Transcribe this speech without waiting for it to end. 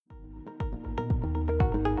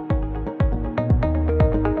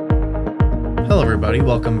Hello, everybody.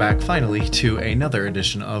 Welcome back finally to another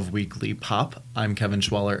edition of Weekly Pop. I'm Kevin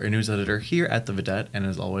Schweller, a news editor here at The Vidette, and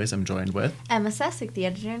as always, I'm joined with Emma Sessick, the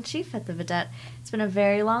editor-in-chief at The Vidette. It's been a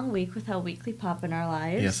very long week without Weekly Pop in our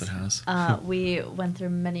lives. Yes, it has. We went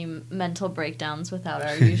through many mental breakdowns without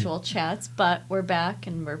our usual chats, but we're back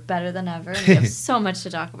and we're better than ever, and we have so much to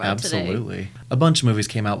talk about today. Absolutely. A bunch of movies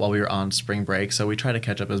came out while we were on spring break, so we tried to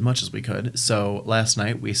catch up as much as we could. So last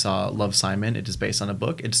night we saw Love, Simon. It is based on a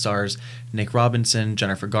book. It stars Nick Robinson,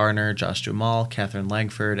 Jennifer Garner, Josh Duhamel, Catherine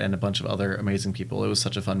Langford, and a bunch of other amazing people. It was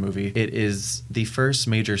such a fun movie. It is the first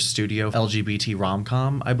major studio LGBT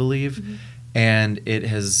rom-com, I believe. Mm-hmm. And it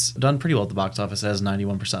has done pretty well at the box office. It has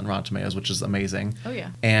 91% Rotten Tomatoes, which is amazing. Oh,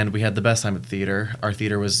 yeah. And we had the best time at the theater. Our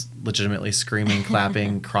theater was legitimately screaming,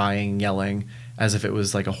 clapping, crying, yelling, as if it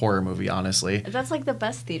was like a horror movie, honestly. That's like the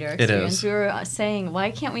best theater experience. It is. We were saying,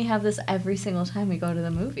 why can't we have this every single time we go to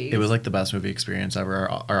the movies? It was like the best movie experience ever.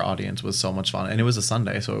 Our audience was so much fun. And it was a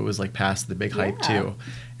Sunday, so it was like past the big hype, too.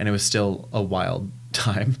 And it was still a wild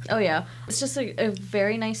time. Oh, yeah. It's just a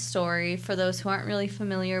very nice story. For those who aren't really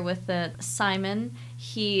familiar with it, Simon,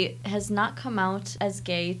 he has not come out as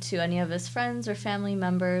gay to any of his friends or family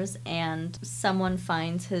members, and someone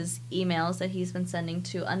finds his emails that he's been sending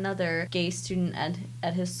to another gay student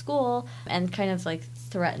at his school and kind of like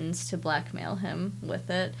threatens to blackmail him with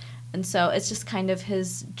it. And so it's just kind of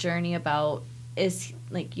his journey about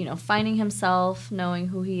finding himself, knowing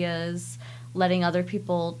who he is, letting other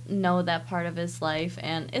people know that part of his life,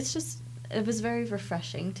 and it was very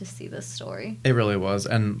refreshing to see this story. It really was,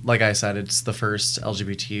 and like I said, it's the first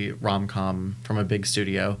LGBT rom-com from a big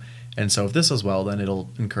studio, and so if this does well, then it'll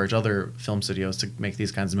encourage other film studios to make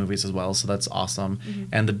these kinds of movies as well, so that's awesome. Mm-hmm.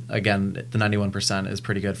 And the 91% is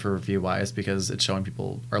pretty good for review-wise because it's showing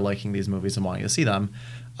people are liking these movies and wanting to see them.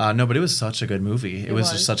 But it was such a good movie. It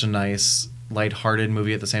was just such a nice, lighthearted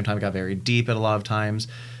movie. At the same time, it got very deep at a lot of times.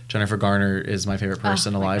 Jennifer Garner is my favorite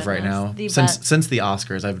person alive right now. Since the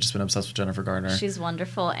Oscars, I've just been obsessed with Jennifer Garner. She's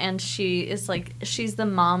wonderful, and she's the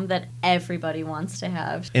mom that everybody wants to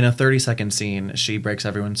have. In a 30-second scene, she breaks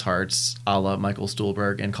everyone's hearts, a la Michael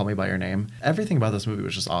Stuhlbarg and Call Me By Your Name. Everything about this movie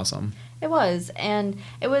was just awesome. It was, and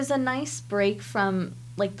it was a nice break from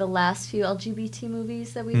like the last few LGBT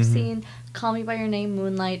movies that we've seen. Call Me By Your Name,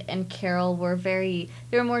 Moonlight, and Carol were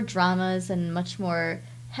more dramas and much more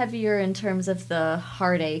heavier in terms of the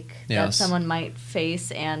heartache that someone might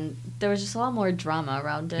face, and there was just a lot more drama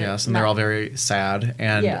around it. Yes, and they're all very sad,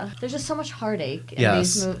 and there's just so much heartache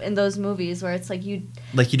in those movies where it's like you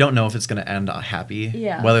don't know if it's going to end happy.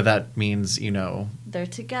 Yeah. Whether that means they're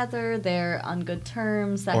together, they're on good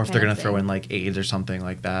terms, or if they're going to throw in like AIDS or something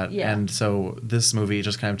like that. Yeah. And so this movie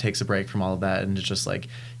just kind of takes a break from all of that, and it's just like,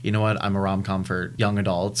 you know what, I'm a rom-com for young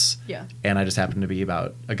adults. Yeah. And I just happen to be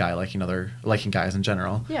about a guy liking guys in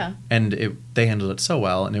general. Yeah. And they handled it so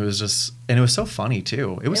well, and it was so funny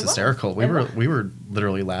too. It was hysterical. We were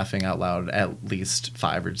literally laughing out loud at least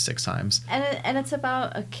 5 or 6 times. And it's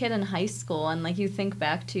about a kid in high school, and like you think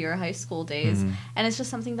back to your high school days, and it's just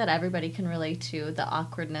something that everybody can relate to, the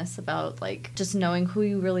awkwardness about like just knowing who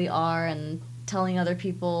you really are and telling other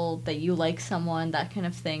people that you like someone, that kind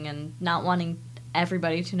of thing, and not wanting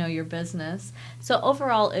everybody to know your business. So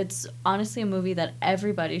overall, it's honestly a movie that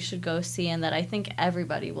everybody should go see and that I think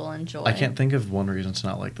everybody will enjoy. I can't think of one reason to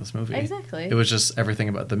not like this movie. Exactly. It was just everything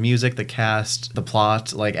about the music, the cast, the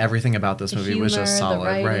plot, like everything about this movie was just solid. The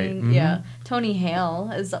writing, right? Mm-hmm. Yeah. Tony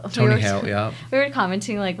Hale is. Yeah. We were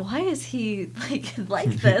commenting like, why is he like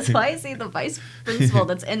this? Why is he the vice principal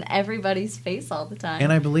that's in everybody's face all the time?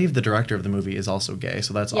 And I believe the director of the movie is also gay,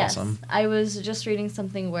 so that's awesome. I was just reading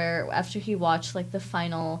something where after he watched like the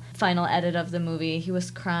final edit of the movie, he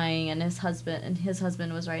was crying, and his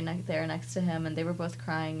husband was right there next to him, and they were both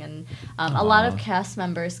crying, and a lot of cast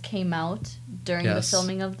members came out during the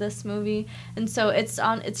filming of this movie, and so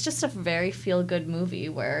it's just a very feel-good movie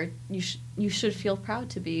where you should feel proud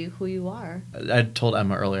to be who you are. I told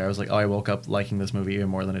Emma earlier, I was like, I woke up liking this movie even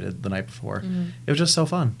more than I did the night before. Mm-hmm. It was just so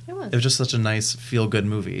fun. It was just such a nice feel-good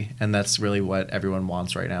movie, and that's really what everyone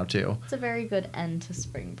wants right now too. It's a very good end to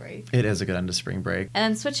spring break. It is a good end to spring break.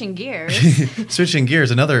 And switching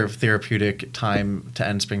gears. Another therapeutic time to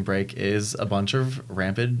end spring break is a bunch of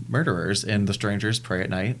rampant murderers in The Strangers Pray at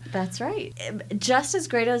Night. That's right. Just as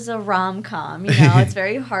great as a rom-com, it's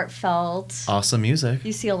very heartfelt. Awesome music.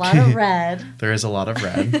 You see a lot of red. red. There is a lot of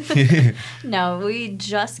red. No, we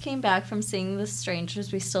just came back from seeing The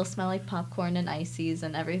Strangers. We still smell like popcorn and ices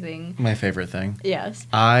and everything. My favorite thing. Yes.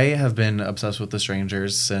 I have been obsessed with The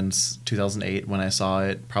Strangers since 2008 when I saw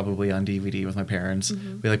it probably on DVD with my parents.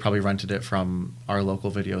 We like probably rented it from our local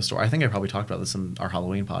video store. I think I probably talked about this in our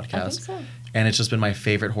Halloween podcast. I think so. And it's just been my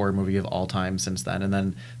favorite horror movie of all time since then. And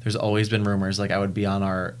then there's always been rumors, like I would be on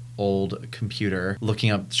our old computer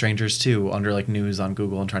looking up Strangers 2 under like news on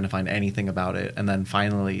Google and trying to find anything about it. And then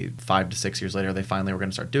finally, 5 to 6 years later, they finally were going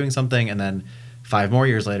to start doing something. And then 5 more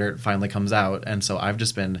years later, it finally comes out. And so I've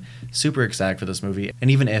just been super excited for this movie.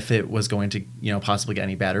 And even if it was going to, possibly get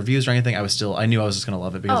any bad reviews or anything, I knew I was just going to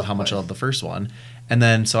love it because of how much I love the first one. And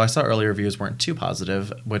then, so I saw early reviews weren't too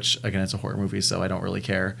positive, which again, it's a horror movie, so I don't really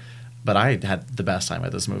care. But I had the best time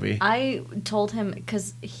at this movie. I told him,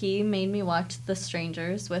 because he made me watch The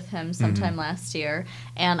Strangers with him sometime last year,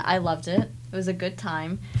 and I loved it. It was a good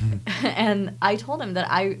time. And I told him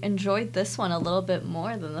that I enjoyed this one a little bit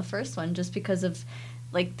more than the first one, just because of,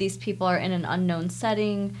 like, these people are in an unknown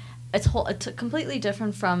setting. It's completely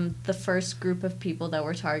different from the first group of people that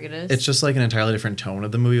were targeted. It's just, like, an entirely different tone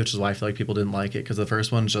of the movie, which is why I feel like people didn't like it, because the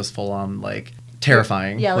first one's just full-on, like,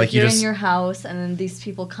 terrifying. Yeah, like you're in your house, and then these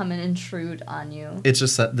people come and intrude on you. It's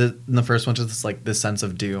just that the first one, just like this sense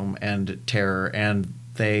of doom and terror, and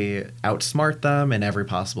they outsmart them in every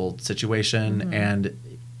possible situation, and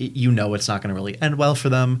it's not going to really end well for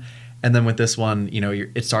them. And then with this one,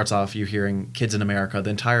 it starts off you hearing Kids in America. The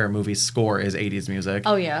entire movie's score is 80s music.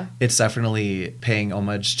 Oh, yeah. It's definitely paying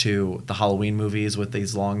homage to the Halloween movies with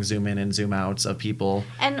these long zoom in and zoom outs of people.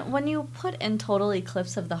 And when you put in Total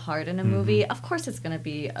Eclipse of the Heart in a movie, of course it's going to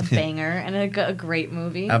be a banger and a great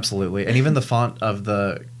movie. Absolutely. And even the font of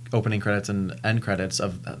the opening credits and end credits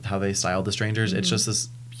of how they styled The Strangers, it's just this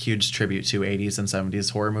huge tribute to 80s and 70s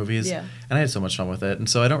horror movies. Yeah. And I had so much fun with it. And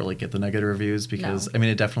so I don't really get the negative reviews because,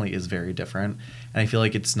 it definitely is very different. And I feel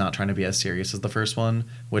like it's not trying to be as serious as the first one,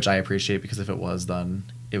 which I appreciate because if it was, then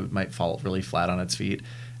it might fall really flat on its feet.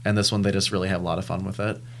 And this one, they just really have a lot of fun with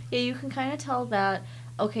it. Yeah, you can kind of tell that,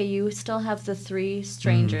 okay, you still have the 3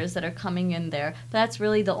 strangers that are coming in there. But that's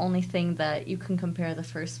really the only thing that you can compare the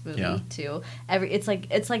first movie to. It's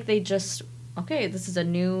like they just... okay, this is a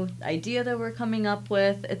new idea that we're coming up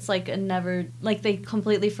with. It's like they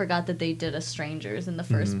completely forgot that they did a Strangers in the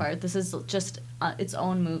first part. This is just its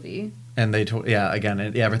own movie. And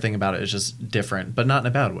everything about it is just different, but not in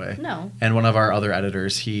a bad way. No. And one of our other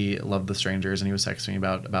editors, he loved The Strangers, and he was texting me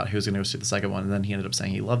about who was going to go see the second one, and then he ended up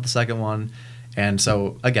saying he loved the second one. And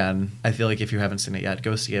so, again, I feel like if you haven't seen it yet,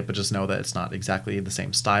 go see it, but just know that it's not exactly the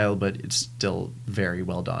same style, but it's still very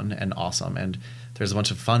well done and awesome. And there's a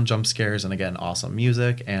bunch of fun jump scares and, again, awesome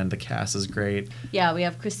music, and the cast is great. Yeah, we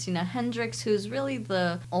have Christina Hendricks, who's really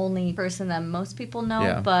the only person that most people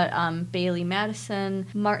know, but Bailey Madison,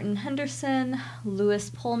 Martin Henderson, Lewis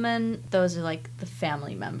Pullman, those are, like, the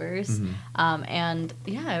family members. And,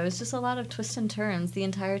 yeah, it was just a lot of twists and turns. The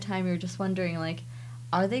entire time you're just wondering, like,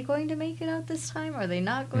 are they going to make it out this time? Are they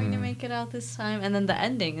not going to make it out this time? And then the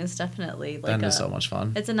ending is definitely like... the end is so much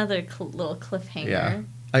fun. It's another little cliffhanger. Yeah.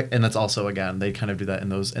 And that's also, again, they kind of do that in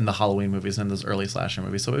the Halloween movies and those early slasher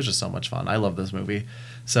movies. So it was just so much fun. I love this movie.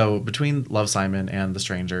 So between Love, Simon and The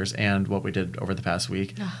Strangers and what we did over the past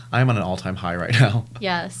week, I'm on an all-time high right now.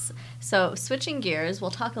 Yes. So switching gears, we'll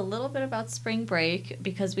talk a little bit about spring break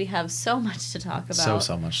because we have so much to talk about.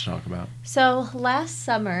 So much to talk about. So last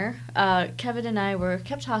summer, Kevin and I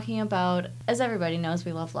kept talking about, as everybody knows,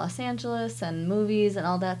 we love Los Angeles and movies and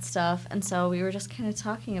all that stuff. And so we were just kind of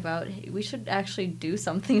talking about, hey, we should actually do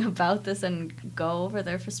something about this and go over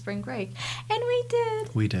there for spring break. And we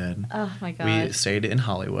did. We did. Oh my God. We stayed in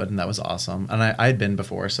Hollywood, and that was awesome. And I'd been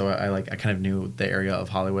before, so I kind of knew the area of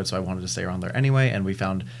Hollywood, so I wanted to stay around there anyway. And we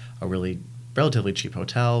found a really relatively cheap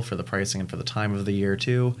hotel for the pricing and for the time of the year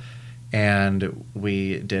too. And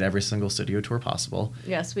we did every single studio tour possible.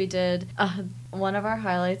 Yes, we did. One of our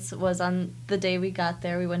highlights was on the day we got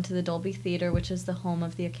there. We went to the Dolby Theater, which is the home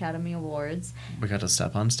of the Academy Awards. We got to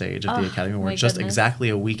step on stage at the Academy Awards just exactly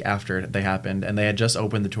a week after they happened. And they had just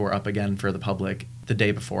opened the tour up again for the public the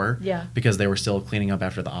day before. Yeah. Because they were still cleaning up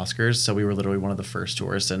after the Oscars. So we were literally one of the first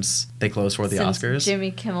tours since they closed for the Oscars.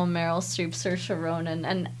 Jimmy Kimmel, Meryl Streep, Saoirse Ronan,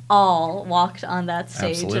 and all walked on that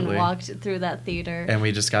stage and walked through that theater. And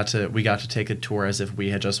we got to take a tour as if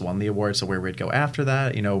we had just won the award. So where we'd go after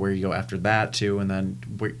that, where you go after that too, and then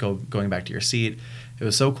going back to your seat. It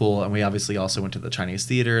was so cool. And we obviously also went to the Chinese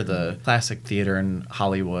Theater, the Classic Theater in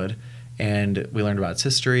Hollywood. and we learned about its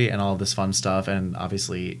history and all of this fun stuff. And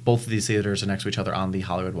obviously, both of these theaters are next to each other on the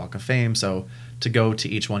Hollywood Walk of Fame. So to go to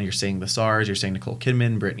each one, you're seeing the stars. You're seeing Nicole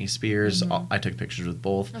Kidman, Britney Spears. I took pictures with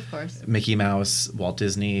both. Of course. Mickey Mouse, Walt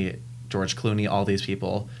Disney, George Clooney, all these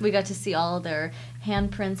people. We got to see all of their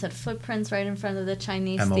handprints and footprints right in front of the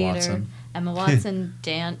Chinese Emma theater. Watson. Emma Watson,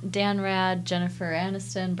 Dan Rad, Jennifer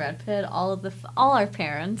Aniston, Brad Pitt, all our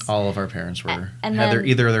parents. All of our parents were and had then,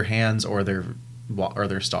 either their hands or their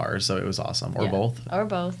stars, so it was awesome. Or both. Or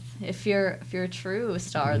both. If you're a true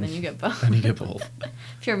star, then you get both. Then you get both.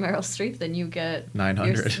 If you're Meryl Streep, then you get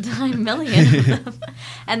 900. 9 million of them.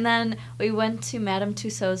 And then we went to Madame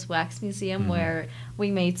Tussauds Wax Museum, where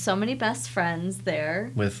we made so many best friends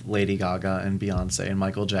there. With Lady Gaga and Beyonce and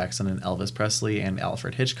Michael Jackson and Elvis Presley and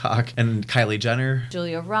Alfred Hitchcock and Kylie Jenner.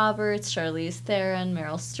 Julia Roberts, Charlize Theron,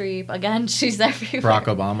 Meryl Streep. Again, she's everywhere. Barack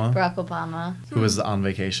Obama. Who was on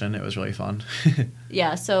vacation. It was really fun.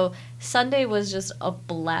 Yeah, so Sunday was just a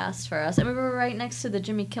blast for us. And we were right next to the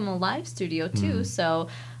Jimmy Kimmel Live studio, too, so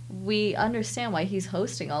we understand why he's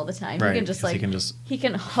hosting all the time. Right, He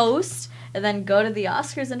can host and then go to the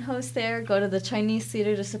Oscars and host there, go to the Chinese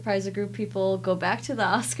theater to surprise a group of people, go back to the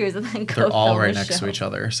Oscars, and then go They're all film right a next show. to each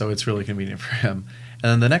other, so it's really convenient for him. And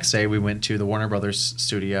then the next day, we went to the Warner Brothers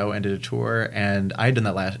studio and did a tour. And I had done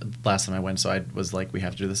that last time I went, so I was like, we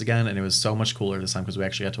have to do this again. And it was so much cooler this time because we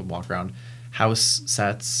actually got to walk around house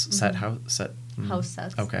sets, house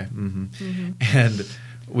sets. Okay. And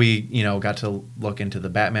we, got to look into the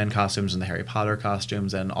Batman costumes and the Harry Potter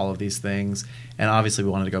costumes and all of these things. And obviously, we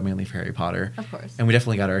wanted to go mainly for Harry Potter. Of course. And we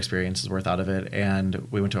definitely got our experiences worth out of it. And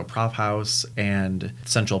we went to a prop house and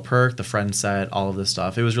Central Perk, the Friends set, all of this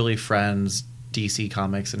stuff. It was really Friends, DC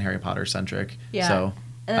Comics, and Harry Potter centric. Yeah. So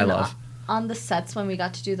And I then love. On the sets, when we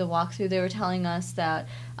got to do the walkthrough, they were telling us that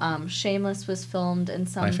Shameless was filmed in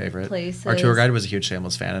some My favorite. places. Our tour guide was a huge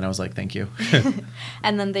Shameless fan, and I was like, thank you.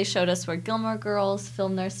 And then they showed us where Gilmore Girls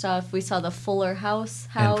filmed their stuff. We saw the Fuller House.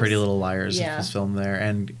 And Pretty Little Liars Yeah. was filmed there,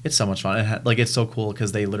 and it's so much fun. It's so cool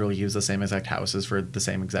because they literally use the same exact houses for the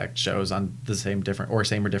same exact shows on the same or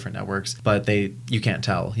different networks, but you can't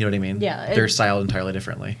tell. You know what I mean? Yeah, They're styled entirely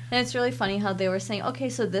differently. And it's really funny how they were saying, okay,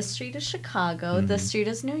 so this street is Chicago, this street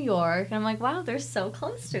is New York. And I'm like, wow, they're so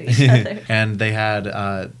close to each other. And they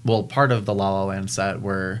had, part of the La La Land set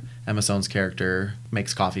where Emma Stone's character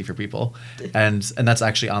makes coffee for people. And that's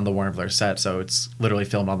actually on the Warner Brothers set, so it's literally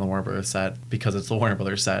filmed on the Warner Brothers set because it's the Warner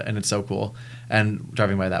Brothers set, and it's so cool. And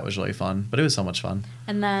driving by that was really fun, but it was so much fun.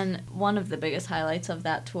 And then one of the biggest highlights of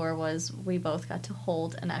that tour was we both got to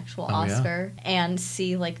hold an actual Oscar and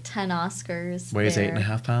see 10 Oscars. Weighs there.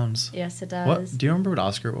 8.5 pounds. Yes, it does. What? Do you remember what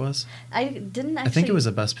Oscar it was? I didn't actually. I think it was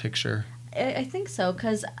a Best Picture. I think so,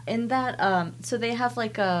 because in that, so they have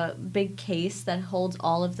a big case that holds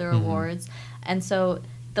all of their awards, and so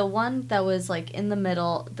the one that was in the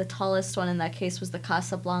middle, the tallest one in that case was the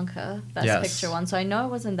Casablanca Best Picture one. So I know it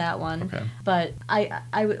wasn't that one, Okay. but I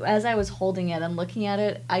as I was holding it and looking at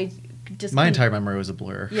it, I just my entire memory was a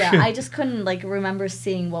blur. Yeah, I just couldn't remember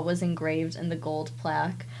seeing what was engraved in the gold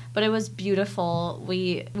plaque, but it was beautiful.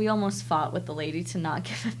 We almost fought with the lady to not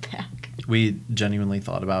give it back. We genuinely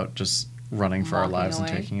thought about just running for our Walking lives away.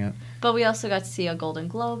 and taking it. But we also got to see a Golden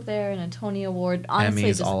Globe there, an Tony Award, honestly, Emmys,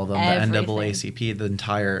 just all of them, everything. the NAACP, the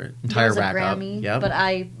entire There was rack a up. Grammy, Yep. but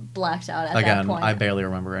I blacked out at that Again, point. I barely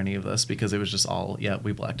remember any of this because it was just all,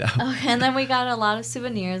 we blacked out. Okay, and then we got a lot of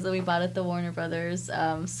souvenirs that we bought at the Warner Brothers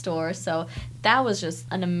store, so that was just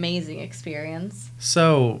an amazing experience.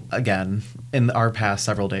 So, again, in our past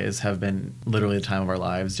several days have been literally the time of our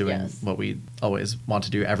lives doing what we always want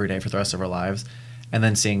to do every day for the rest of our lives, and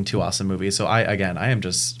then seeing two awesome movies. So I am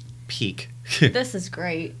just peak. This is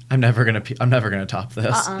great. I'm never gonna top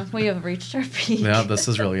this. We have reached our peak. Yeah, this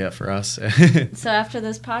is really it for us. So after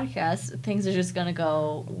this podcast, things are just gonna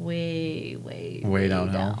go way downhill.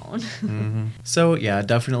 down. Mm-hmm. So yeah,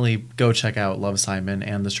 definitely go check out Love, Simon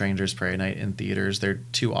and The Strangers Prey Night in theaters. They're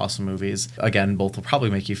two awesome movies. Again, both will probably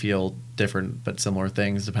make you feel different but similar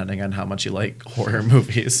things depending on how much you like horror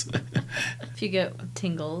movies. If you get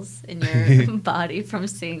tingles in your body from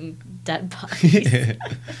seeing dead bodies.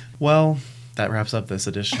 Well, that wraps up this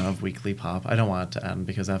edition of Weekly Pop. I don't want it to end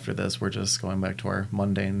because after this, we're just going back to our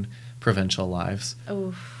mundane provincial lives.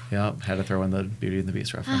 Oof. Yep, had to throw in the Beauty and the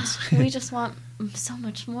Beast reference. We just want so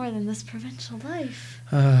much more than this provincial life.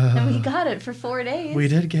 And we got it for 4 days. We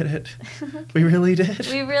did get it. We really did.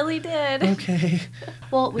 We really did. Okay.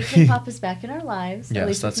 Well, Weekly Pop is back in our lives. Yes, At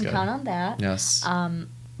least that's we can good. count on that. Yes.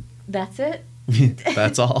 That's it.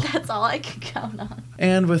 That's all. That's all I can count on.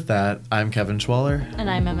 And with that, I'm Kevin Schwaller. And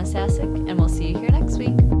I'm Emma Sasick, and we'll see you here next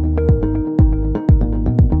week.